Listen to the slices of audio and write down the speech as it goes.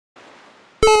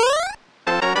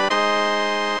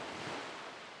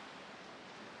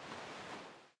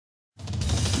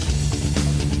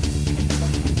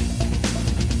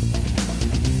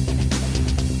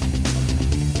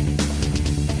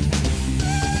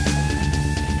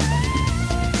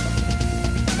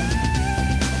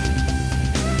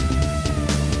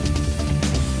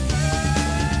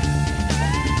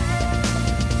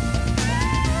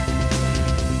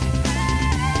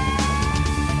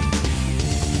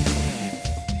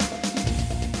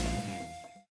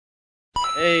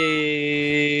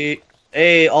Hey,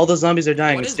 hey, all the zombies are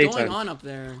dying. What It's is daytime. going on up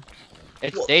there?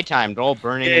 It's daytime. They're all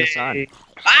burning in the sun.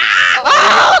 Ah!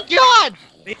 Oh God!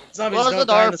 Zombies Close the don't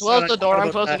die in door. the Close sun. the door. I I'm forgot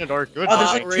about closing that. the door. Good. Oh,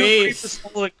 there's like two Reese. creepers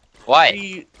following. What?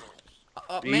 Man,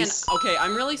 Reese. okay,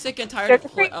 I'm really sick and tired There's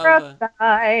of a creeper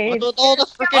outside. With all the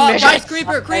freaking Oh, midgets. guys,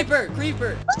 creeper! Logan!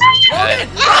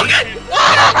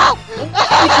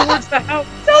 Towards the house.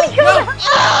 Don't kill him!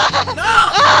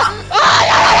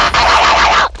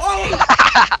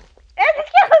 There's a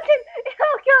skeleton!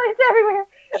 Oh, skeletons everywhere!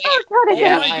 Oh, God,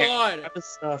 Oh I my god! Grab the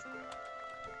stuff.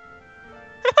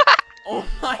 Oh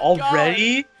my god!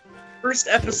 Already? First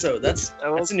episode. That's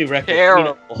a new record.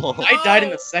 Terrible. I died in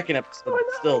the second episode, but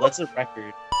still, that's a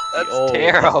record. That's Oh,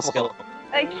 terrible. skeleton.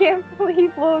 I can't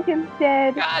believe Logan's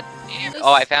dead. God damn.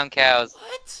 Oh, I found cows.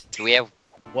 What? Do we have?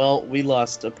 Well, we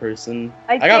lost a person.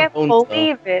 I got can't bones, though.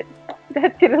 believe it.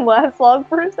 That didn't last long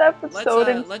first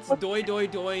episode. Let's doy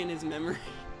in his memory.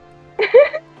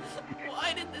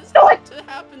 Why did this have to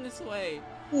happen this way?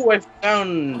 Ooh, I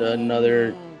found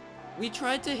another. no. We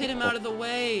tried to hit him out of the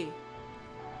way.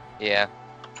 Yeah.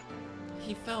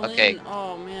 He fell Okay. in.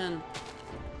 Oh man.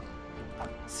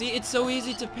 See, it's so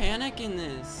easy to panic in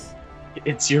this.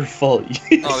 It's your fault.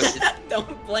 Oh,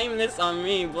 Don't blame this on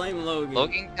me. Blame Logan.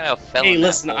 Logan kind of fell. Hey, in that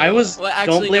listen, hole. I was. Well,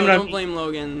 actually, don't blame no, it on don't me. blame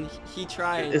Logan. He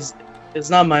tried. It's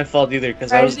not my fault either,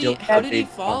 because I How was How did he, dealing how with did he big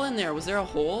fall stuff. in there? Was there a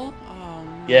hole? Oh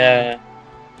man. Yeah.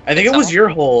 I think it was your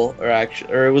hole, or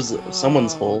it was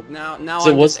someone's Oh, hole. Now So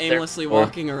it I'm was just their aimlessly hole.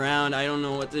 walking around. I don't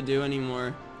know what to do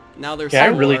anymore. Now there's Okay, I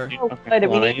four. really do. Oh, Okay, good,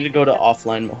 hold on, we I need to go to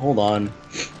offline. Hold on.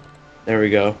 There we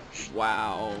go.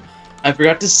 Wow. I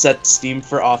forgot to set Steam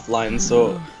for offline,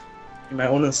 so you might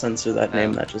want to censor that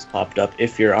name that just popped up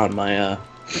if you're on my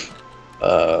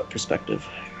perspective.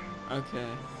 Okay.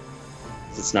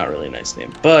 It's not really a nice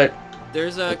name, but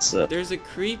There's a It's, there's a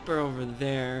creeper over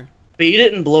there. beat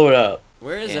it and blow it up.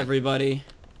 Where is Yeah. everybody?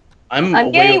 I'm I'm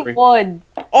way getting over. wood.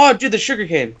 Oh, dude, the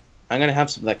sugarcane. I'm gonna have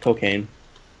some of that cocaine.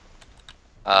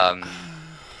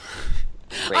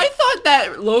 Wait. I thought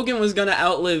that Logan was gonna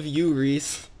outlive you,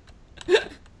 Reese.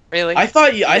 Really? I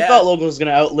thought Yeah. Logan was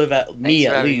gonna outlive me Thanks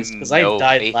for at having least, because I no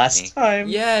died faith in last me. time.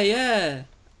 Yeah.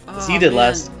 Yes, he did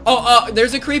last. Oh,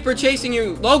 there's a creeper chasing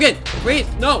you, Logan. Reese,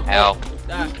 no. Ow.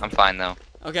 Ah, I'm fine though.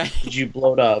 okay. Did you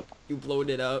blow it up? You blowed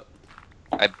it up.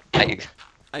 I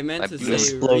I meant I to You say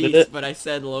exploded Reese, it? but I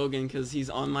said Logan because he's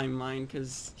on my mind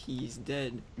because he's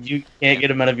dead. You can't get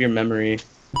him out of your memory.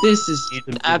 This is You need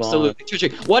to move absolutely true.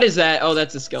 What is that? Oh,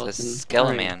 that's a It's skeleton. a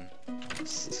skeleton.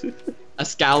 A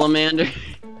Scalamander.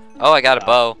 Oh, I got a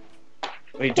bow.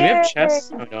 Wait, do we have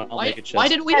chests? Oh no, I'll make a chest. Why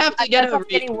did we have to get I'm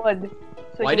getting wood.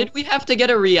 So Why you did we have to get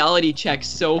a reality check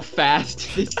so fast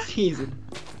this season?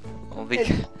 Well,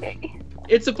 can-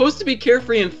 It's supposed to be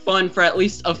carefree and fun for at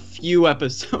least a few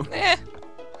episodes.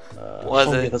 Was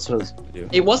okay, it? That's what I was gonna do.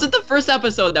 It wasn't the first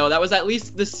episode though. That was at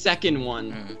least the second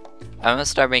one. I'm gonna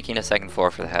start making a second floor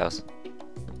for the house.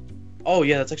 Oh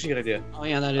yeah, that's actually a good idea. Oh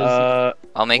yeah, that is.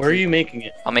 I'll make. Where are you making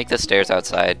it? I'll make the stairs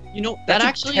outside. You know that That's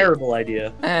actually. a terrible idea.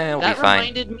 It'll be That fine.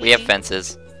 reminded me. We have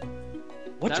fences.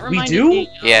 What that we reminded do? me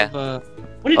of, Yeah.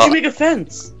 When did Oh. you make a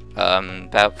fence?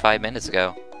 About 5 minutes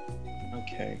ago.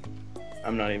 Okay,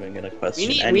 I'm not even gonna question.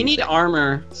 we need anything.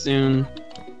 armor soon.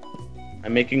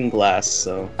 I'm making glass,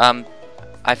 so.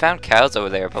 I found cows over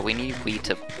there, but we need wheat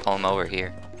to pull them over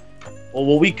here. Well,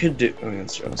 what we could do. Oh,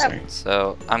 that's true. I'm sorry.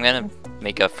 So I'm gonna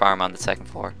make a farm on the second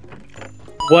floor.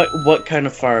 What kind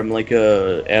of farm? Like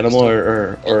a animal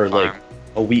or Farm. like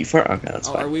a wheat farm? Okay, that's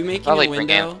Oh, are fine. we making Probably a bring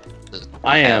window? Just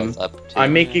I am. cows up too.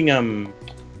 I'm making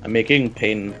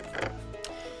pain.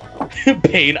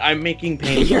 Pain. I'm making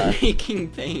pain You're glass. making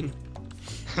pain.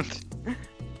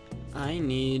 I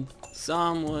need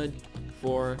some wood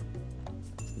for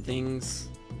things.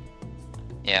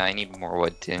 Yeah, I need more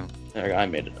wood too. There, I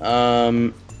made it.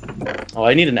 Oh,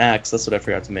 I need an axe. That's what I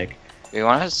forgot to make. We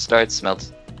want to start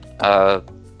smelt.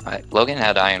 Logan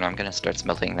had iron. I'm gonna start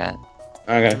smelting that.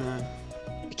 Okay.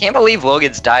 I can't believe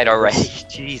Logan's died already.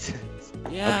 Jesus.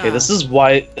 Yeah. Okay. This is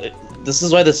why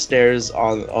the stairs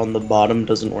on the bottom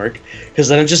doesn't work, because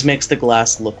then it just makes the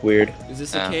glass look weird. Is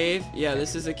this a cave? Yeah,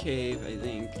 this is a cave, I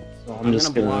think. So I'm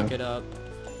just gonna block it up.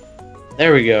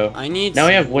 There we go. I need Now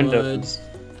we some have windows.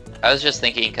 I was just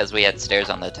thinking because we had stairs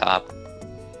on the top.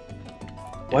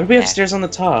 Why did we have stairs on the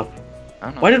top? I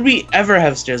don't know. Why did we ever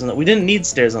have stairs on the? We didn't need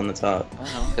stairs on the top. I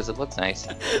don't know, because it looks nice.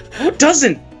 No, it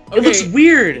doesn't. It Okay. looks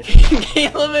weird.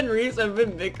 Caleb and Reese have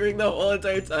been bickering the whole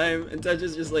entire time, and Touch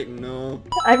is just like, no.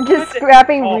 I'm just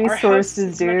scrapping Oh, our house resources,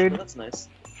 is symmetrical. dude. That's nice.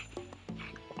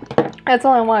 That's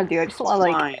all I want to do. I just want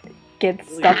to like Fine. get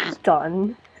stuff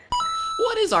done.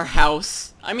 What is our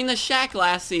house? I mean, the shack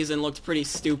last season looked pretty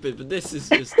stupid, but this is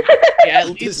just Yeah, at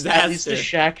least the disaster.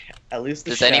 shack. At least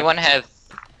the Does shack anyone have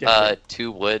different.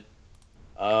 2 wood?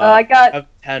 I got- I have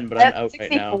 10, but I'm out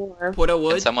right now. 64. Put a Can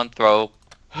wood. someone throw?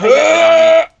 Put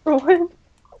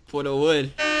a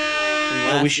wood. From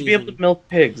Oh, we last should be able season. to milk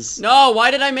pigs. No,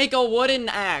 why did I make a wooden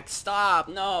axe? Stop,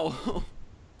 no.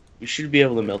 We should be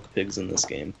able to milk pigs in this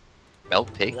game.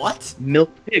 Milk pig? What?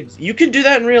 Milk pigs. You can do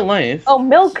that in real life. Oh,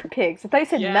 milk pigs. I thought you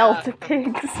said Yeah. melt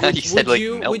pigs. You said like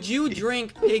milk. Would you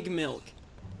drink pig milk?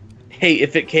 Hey,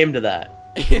 if it came to that.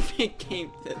 If it came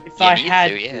to... If You I need had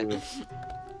to, yeah. to.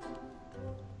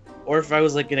 Or if I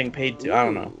was like getting paid to. I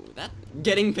don't know. Ooh, that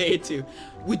getting paid to.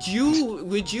 Would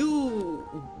you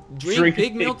drink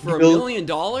pig milk for $1 milk. million?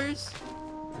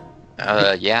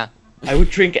 Yeah. I would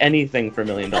drink anything for $1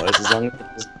 million as long as it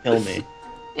doesn't kill me.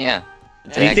 Yeah.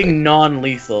 Exactly. Anything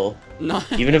non-lethal. No.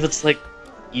 Even if it's like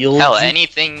eel Hell, juice.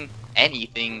 anything.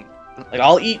 Like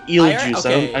I'll eat eel I- juice.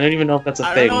 okay. I don't even know if that's a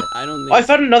I thing. don't know. I don't Oh, I think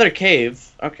found another cave.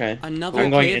 Okay. another I'm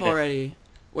going cave in it. already.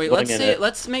 Wait, Going let's in see. it.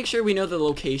 Let's make sure we know the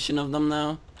location of them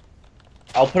though.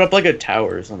 I'll put up like a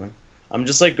tower or something. I'm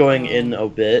just like going in a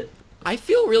bit. I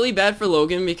feel really bad for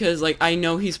Logan because like I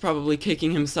know he's probably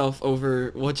kicking himself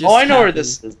over what just Oh, I know where happened.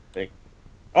 this is.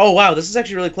 Oh wow, this is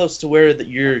actually really close to where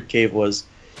your cave was.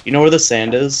 You know where the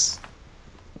sand is?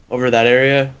 Over that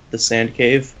area, the sand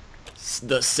cave.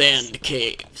 The sand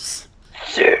caves.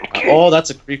 Oh, that's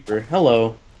a creeper.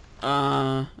 Hello.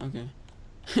 Okay.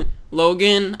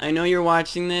 Logan, I know you're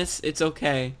watching this. It's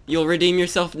okay. You'll redeem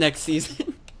yourself next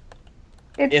season.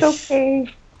 It's If-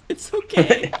 okay. It's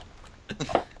okay.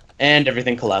 And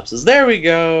everything collapses. There we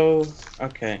go.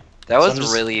 Okay. That was So I'm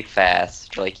just- really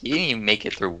fast. Like you didn't even make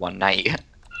it through one night.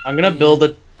 I'm gonna build a.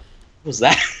 What was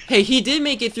that? Hey, he did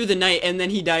make it through the night and then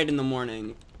he died in the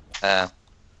morning.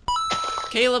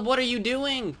 Caleb, what are you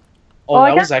doing? Oh, Oh, I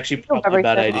that got was actually probably a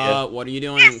bad everything. idea. What are you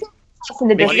doing? House in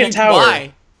the Making a distance. tower. Why?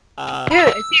 Dude,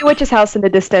 I see a witch's house in the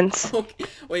distance. Okay.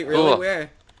 Wait, really? Ooh. Where?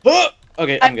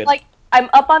 Okay, I'm good. I'm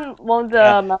up on one of the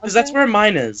mountains. Because that's where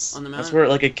mine is. On the That's mountain? where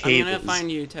like a I'm cave gonna is. find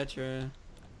you, Tetra.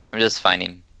 I'm just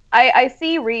finding. I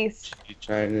see Reese.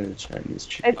 Chinese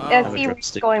I Oh. see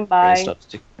Reese going by.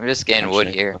 I'm just getting wood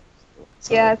here.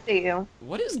 Yeah, I see you.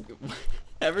 What is...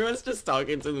 Everyone's just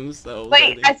talking to themselves.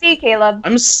 Wait, I see you, Caleb.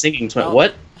 I'm singing to Oh.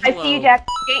 what? I see you, Jack.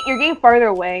 You're getting farther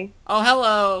away. Oh,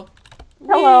 hello.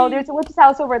 Hello, Whee! there's a witch's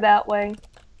house over that way.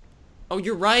 Oh,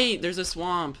 you're right. There's a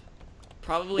swamp.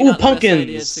 Probably Ooh, not the best idea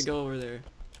pumpkins. to go over there.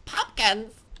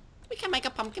 Pumpkins? We can make a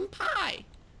pumpkin pie.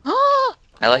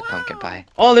 I like pumpkin Wow. pie.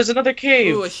 Oh, there's another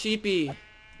cave. Ooh, a sheepy.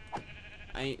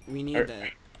 We need Er- that.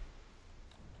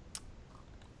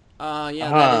 Yeah, Aha,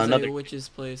 that is another- a witch's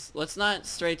place. Let's not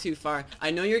stray too far.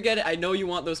 I know I know you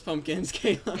want those pumpkins,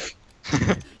 Caleb.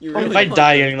 You really If I want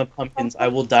die them. getting the pumpkins, I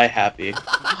will die happy.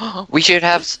 We should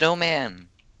have snowman.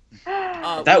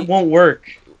 That won't work.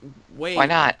 Wait. Why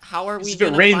not? How are we If it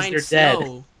gonna rains, find they're dead.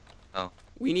 snow? Oh.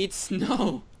 We need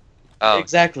snow. Oh,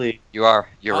 Exactly. you are.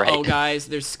 You're Uh-oh, right. guys,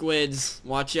 there's squids.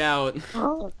 Watch out.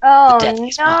 Oh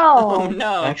deathly Oh no!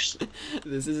 no. Actually,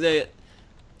 This is it.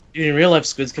 dude, in real life,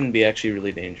 squids can be actually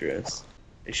really dangerous.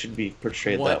 They should be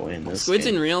portrayed What? that way in this Squids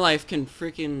game. in real life can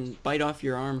freaking bite off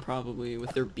your arm probably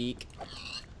with their beak.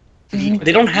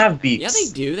 They don't have beaks. Yeah,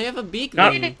 they do. They have a beak.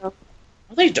 Not- Maybe.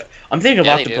 They do. I'm thinking of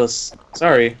Yeah, they do. octopus.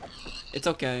 Sorry. It's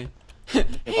okay. Hey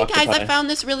guys, I Octopi. found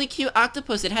this really cute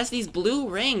octopus. It has these blue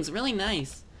rings. Really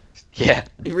nice. Yeah.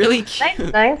 Really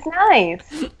cute. Nice.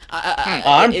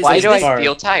 I'm is, Why is do this, I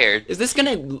feel tired? is this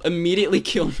gonna immediately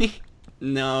kill me?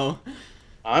 No.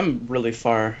 I'm really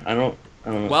far. I don't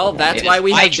know. Well, that's It why is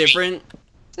we my have tree. different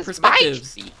This is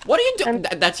perspectives. my tree. What are you doing?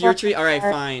 That's your tree? Alright,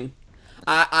 fine.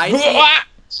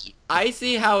 I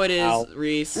see how it is, Ow.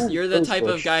 Reese. Ooh, You're the those type of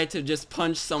bush. guy to just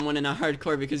punch someone in a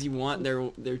hardcore because you want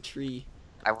their tree.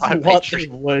 I I want my want tree.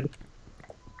 this wood.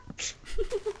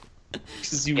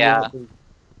 'Cause you Yeah. want the-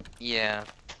 Yeah.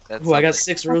 That's Ooh, I got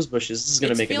something. 6 rose bushes. This is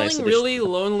gonna It's make a feeling nice addition. really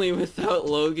lonely without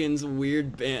Logan's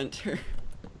weird banter.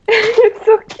 It's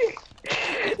so cute.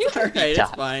 Alright,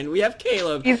 it's fine. We have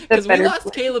Caleb. He's the Because we better lost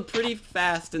player. Caleb pretty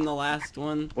fast in the last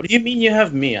one. What do you mean you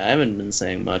have me? I haven't been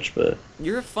saying much, but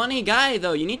You're a funny guy,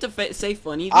 though. You need to say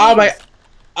funny things. Ah, my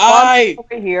eye!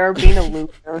 Over here, being a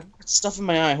loser. Stuff in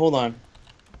my eye. Hold on.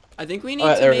 I think we need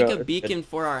Alright, to there we make go. a It's beacon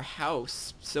for our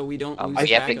house so we don't lose We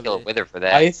have track to of kill a it. wither for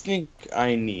that. I think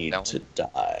I need No. to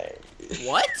die.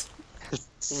 What?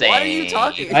 Same. What are you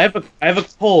talking? I have a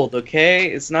cold. Okay,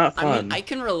 it's not I fun. mean, I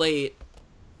can relate.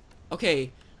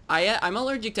 Okay, I'm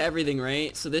allergic to everything,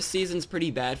 right? So this season's pretty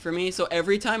bad for me. So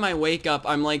every time I wake up,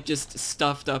 I'm like just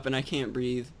stuffed up and I can't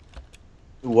breathe.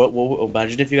 What?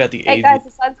 Imagine if you got the Hey AV. guys,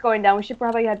 the sun's going down. We should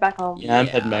probably head back home. Yeah, I'm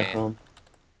Yeah, heading back yeah. home.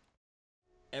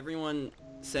 Everyone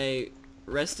say,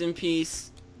 rest in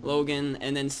peace, Logan,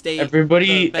 and then state the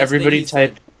Everybody, best thing everybody he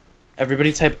said.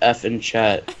 type F in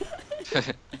chat.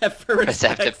 F for Just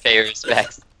have to respect. pay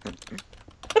respects.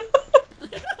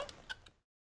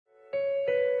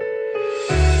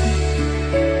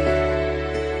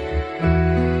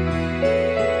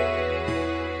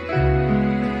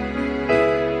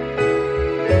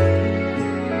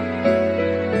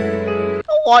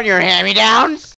 Want your hand-me-downs?